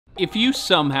If you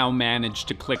somehow managed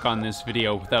to click on this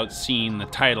video without seeing the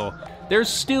title, there's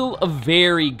still a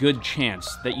very good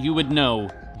chance that you would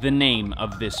know the name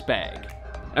of this bag.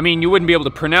 I mean, you wouldn't be able to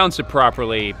pronounce it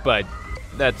properly, but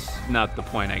that's not the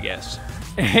point, I guess.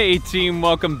 Hey team,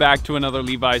 welcome back to another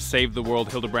Levi's Save the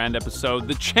World Hildebrand episode,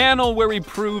 the channel where we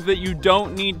prove that you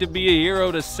don't need to be a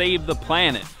hero to save the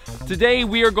planet. Today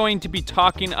we are going to be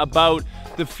talking about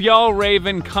the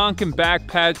Fjällräven Kanken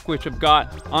backpack, which I've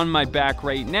got on my back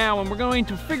right now, and we're going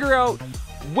to figure out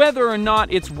whether or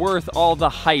not it's worth all the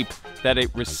hype that it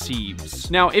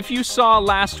receives. Now, if you saw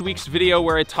last week's video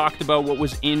where I talked about what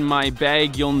was in my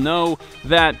bag, you'll know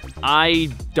that I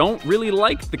don't really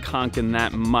like the Kanken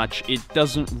that much. It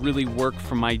doesn't really work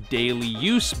for my daily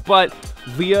use, but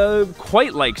Leah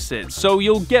quite likes it. So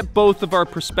you'll get both of our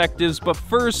perspectives, but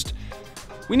first,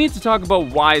 we need to talk about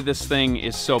why this thing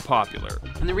is so popular.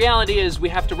 And the reality is we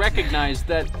have to recognize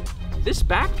that this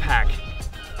backpack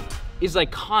is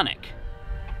iconic.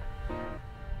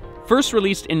 First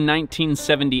released in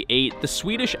 1978, the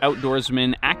Swedish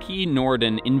outdoorsman Aki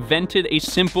Norden invented a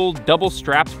simple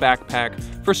double-strapped backpack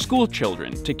for school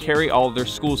children to carry all their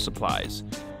school supplies.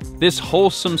 This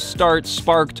wholesome start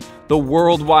sparked the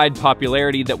worldwide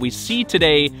popularity that we see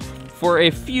today for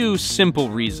a few simple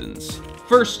reasons.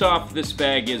 First off, this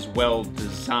bag is well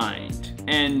designed,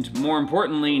 and more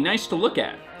importantly, nice to look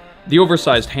at. The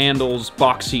oversized handles,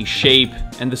 boxy shape,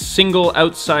 and the single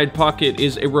outside pocket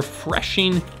is a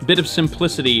refreshing bit of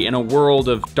simplicity in a world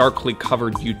of darkly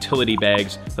covered utility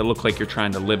bags that look like you're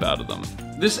trying to live out of them.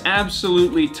 This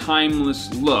absolutely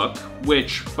timeless look,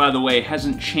 which, by the way,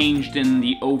 hasn't changed in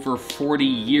the over 40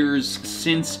 years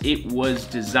since it was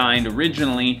designed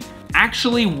originally,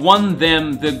 actually won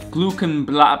them the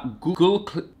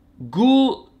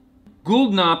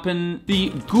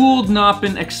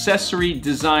Guldknappen Accessory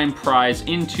Design Prize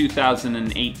in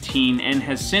 2018 and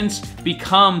has since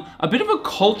become a bit of a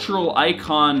cultural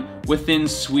icon within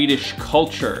Swedish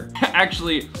culture.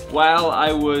 Actually, while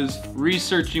I was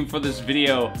researching for this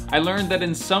video, I learned that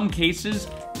in some cases,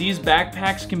 these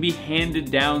backpacks can be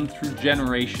handed down through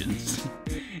generations.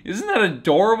 Isn't that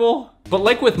adorable? But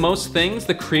like with most things,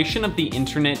 the creation of the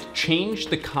internet changed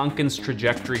the Kanken's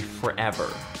trajectory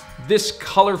forever. This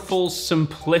colorful,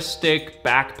 simplistic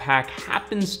backpack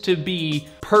happens to be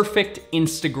perfect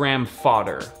Instagram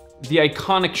fodder. The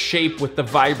iconic shape with the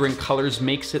vibrant colors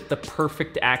makes it the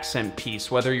perfect accent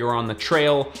piece, whether you're on the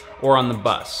trail or on the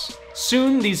bus.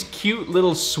 Soon, these cute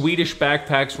little Swedish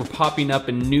backpacks were popping up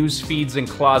in news feeds and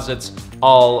closets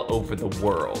all over the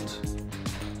world.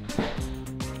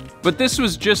 But this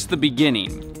was just the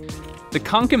beginning. The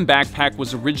Kanken backpack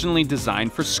was originally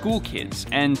designed for school kids,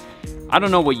 and I don't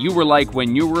know what you were like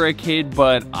when you were a kid,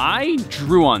 but I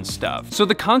drew on stuff. So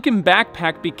the Kanken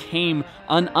backpack became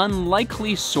an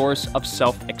unlikely source of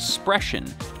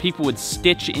self-expression. People would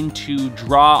stitch into,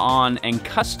 draw on, and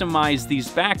customize these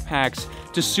backpacks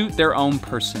to suit their own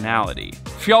personality.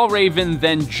 Fjällräven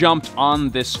then jumped on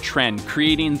this trend,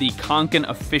 creating the Kanken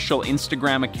official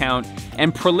Instagram account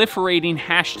and proliferating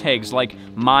hashtags like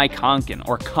MyKanken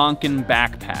or Kanken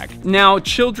backpack. Now,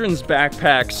 children's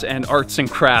backpacks and arts and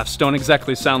crafts don't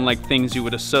exactly sound like things you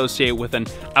would associate with an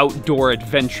outdoor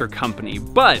adventure company,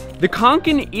 but the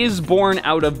Kanken is born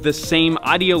out of the same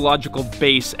ideological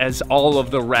base as all of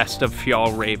the rest of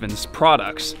Fjällräven's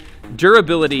products: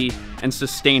 durability and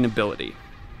sustainability.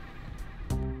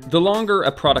 The longer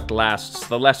a product lasts,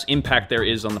 the less impact there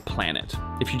is on the planet.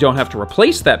 If you don't have to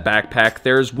replace that backpack,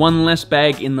 there's one less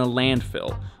bag in the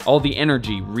landfill. All the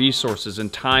energy, resources,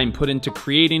 and time put into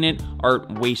creating it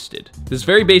aren't wasted. This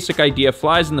very basic idea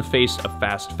flies in the face of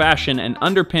fast fashion and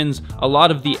underpins a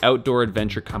lot of the outdoor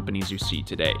adventure companies you see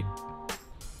today.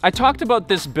 I talked about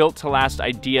this built to last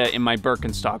idea in my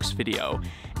Birkenstocks video,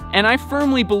 and I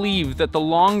firmly believe that the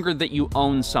longer that you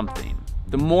own something,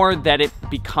 the more that it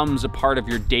becomes a part of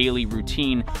your daily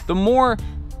routine, the more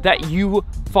that you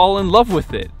fall in love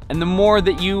with it, and the more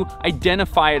that you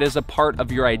identify it as a part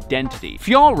of your identity.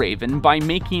 Fjällräven, by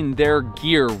making their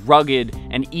gear rugged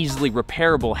and easily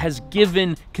repairable, has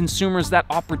given consumers that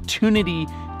opportunity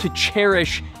to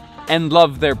cherish and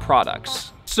love their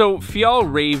products. So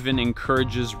Fjällräven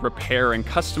encourages repair and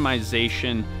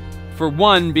customization. For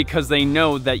one, because they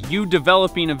know that you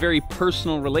developing a very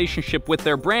personal relationship with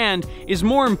their brand is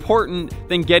more important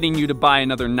than getting you to buy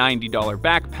another $90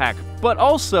 backpack, but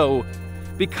also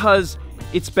because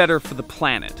it's better for the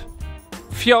planet.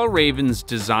 Fjällräven's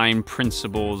design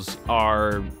principles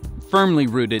are firmly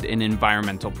rooted in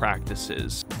environmental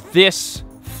practices. This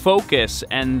focus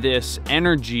and this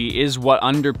energy is what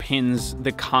underpins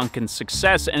the Kanken's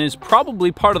success and is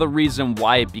probably part of the reason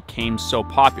why it became so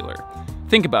popular.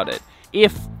 Think about it.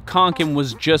 if Kånken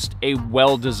was just a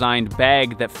well-designed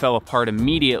bag that fell apart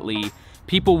immediately,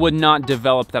 people would not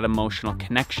develop that emotional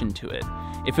connection to it.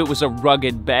 If it was a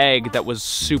rugged bag that was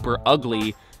super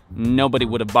ugly, nobody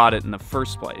would have bought it in the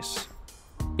first place.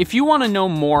 If you want to know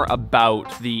more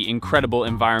about the incredible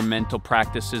environmental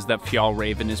practices that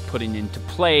Fjällräven is putting into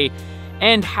play,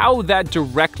 and how that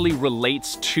directly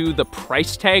relates to the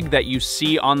price tag that you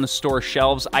see on the store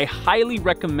shelves, I highly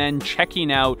recommend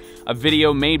checking out a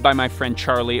video made by my friend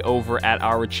Charlie over at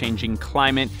Our Changing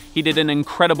Climate. He did an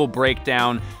incredible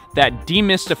breakdown that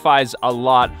demystifies a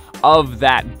lot of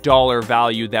that dollar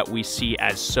value that we see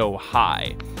as so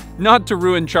high. Not to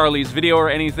ruin Charlie's video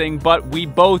or anything, but we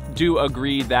both do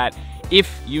agree that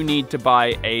if you need to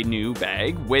buy a new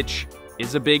bag, which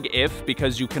is a big if,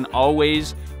 because you can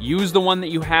always use the one that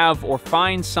you have or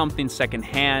find something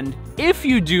secondhand. If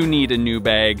you do need a new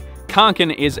bag,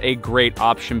 Kanken is a great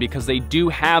option because they do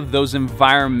have those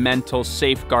environmental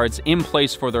safeguards in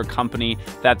place for their company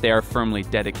that they are firmly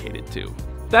dedicated to.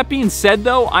 That being said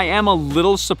though, I am a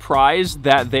little surprised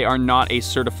that they are not a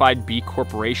certified B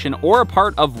Corporation or a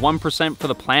part of 1% for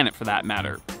the planet for that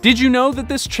matter. Did you know that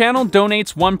this channel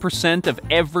donates 1% of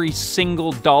every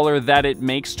single dollar that it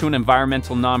makes to an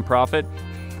environmental nonprofit?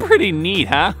 Pretty neat,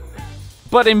 huh?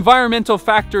 But environmental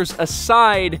factors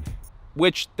aside,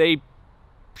 which they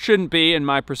shouldn't be in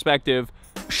my perspective,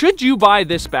 should you buy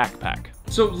this backpack?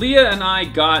 So Leah and I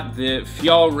got the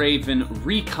Fjällräven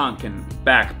Kånken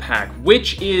backpack,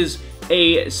 which is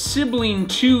a sibling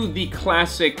to the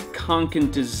classic Kanken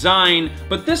design,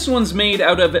 but this one's made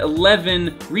out of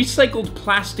 11 recycled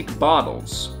plastic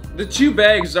bottles. The two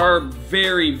bags are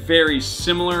very, very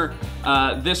similar.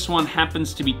 This one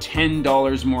happens to be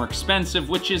 $10 more expensive,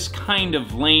 which is kind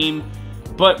of lame.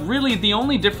 But really, the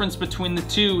only difference between the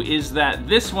two is that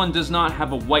this one does not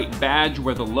have a white badge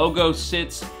where the logo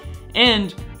sits,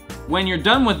 and when you're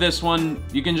done with this one,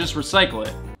 you can just recycle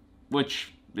it,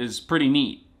 which is pretty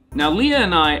neat. Now, Leah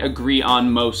and I agree on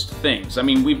most things. I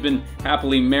mean, we've been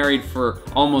happily married for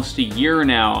almost a year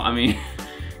now. I mean,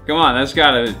 come on, that's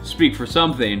gotta speak for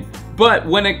something. But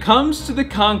when it comes to the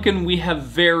Kanken, we have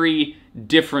very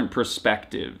different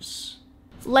perspectives.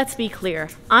 Let's be clear,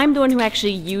 I'm the one who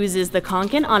actually uses the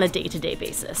Kånken on a day-to-day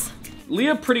basis.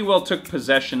 Leah pretty well took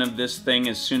possession of this thing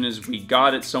as soon as we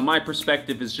got it, so my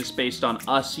perspective is just based on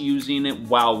us using it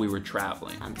while we were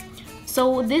traveling.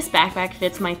 So this backpack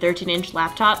fits my 13-inch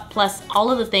laptop, plus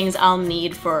all of the things I'll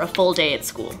need for a full day at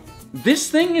school. This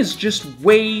thing is just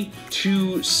way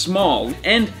too small,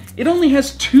 and it only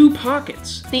has 2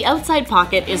 pockets. The outside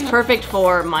pocket is perfect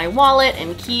for my wallet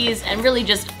and keys, and really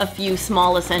just a few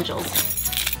small essentials.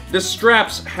 The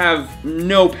straps have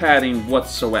no padding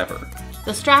whatsoever.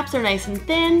 The straps are nice and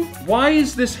thin. Why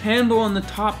is this handle on the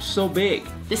top so big?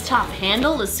 This top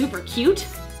handle is super cute.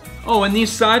 Oh, and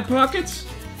these side pockets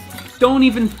don't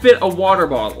even fit a water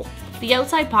bottle. The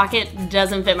outside pocket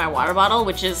doesn't fit my water bottle,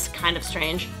 which is kind of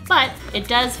strange, but it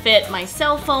does fit my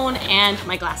cell phone and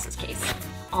my glasses case.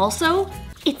 Also,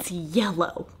 it's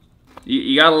yellow.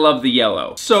 You gotta love the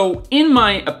yellow. So, in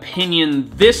my opinion,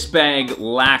 this bag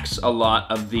lacks a lot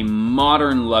of the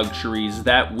modern luxuries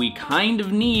that we kind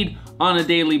of need on a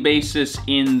daily basis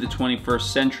in the 21st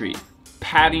century.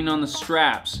 Padding on the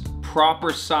straps,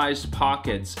 proper sized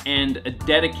pockets, and a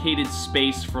dedicated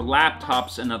space for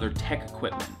laptops and other tech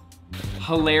equipment.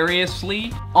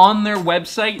 Hilariously, on their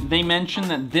website, they mention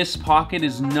that this pocket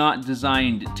is not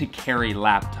designed to carry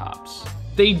laptops.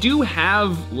 They do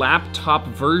have laptop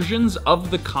versions of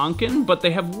the Kanken, but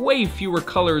they have way fewer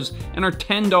colors and are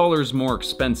 $10 more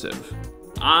expensive.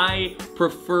 I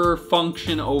prefer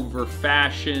function over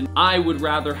fashion. I would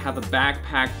rather have a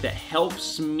backpack that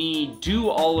helps me do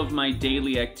all of my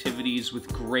daily activities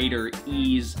with greater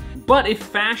ease. But if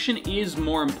fashion is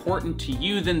more important to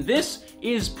you, then this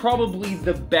is probably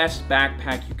the best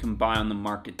backpack you can buy on the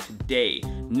market today.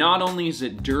 Not only is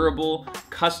it durable,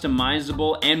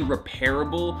 customizable, and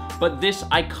repairable, but this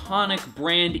iconic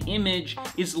brand image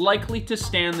is likely to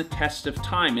stand the test of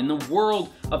time. In the world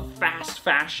of fast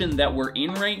fashion that we're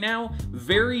in right now,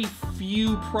 very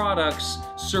few products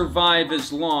survive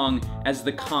as long as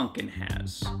the Kanken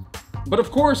has. But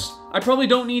of course, I probably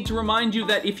don't need to remind you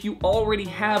that if you already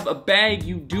have a bag,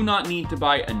 you do not need to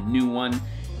buy a new one.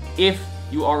 If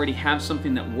you already have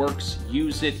something that works,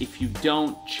 use it. If you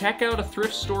don't, check out a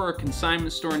thrift store or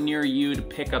consignment store near you to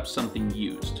pick up something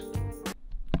used.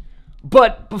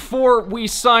 But before we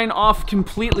sign off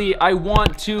completely, I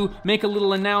want to make a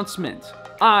little announcement.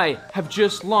 I have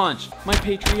just launched my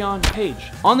Patreon page.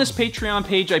 On this Patreon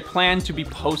page, I plan to be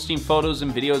posting photos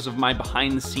and videos of my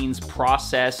behind the scenes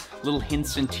process, little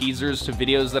hints and teasers to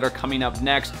videos that are coming up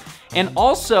next, and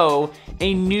also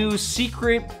a new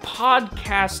secret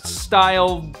podcast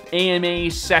style AMA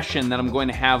session that I'm going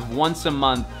to have once a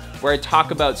month, where I talk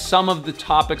about some of the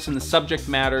topics and the subject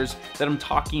matters that I'm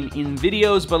talking in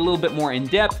videos, but a little bit more in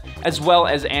depth, as well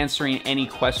as answering any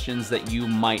questions that you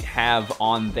might have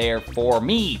on there for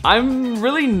me. I'm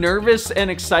really nervous and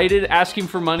excited. Asking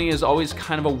for money is always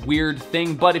kind of a weird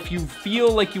thing, but if you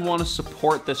feel like you want to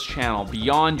support this channel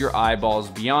beyond your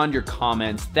eyeballs, beyond your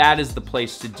comments, that is the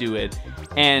place to do it.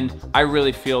 And I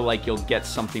really feel like you'll get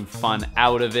something fun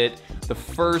out of it. The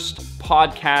first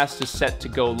podcast is set to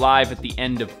go live at the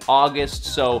end of August,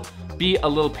 so be a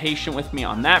little patient with me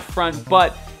on that front.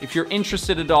 But if you're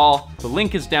interested at all, the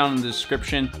link is down in the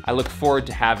description. I look forward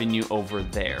to having you over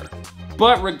there.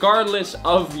 But regardless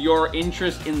of your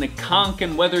interest in the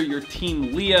Kanken, whether you're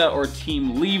Team Leah or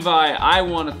Team Levi, I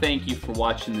want to thank you for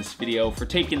watching this video, for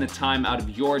taking the time out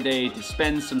of your day to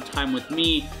spend some time with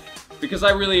me, because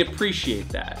I really appreciate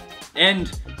that.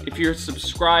 And if you're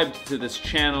subscribed to this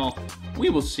channel, we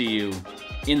will see you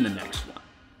in the next one.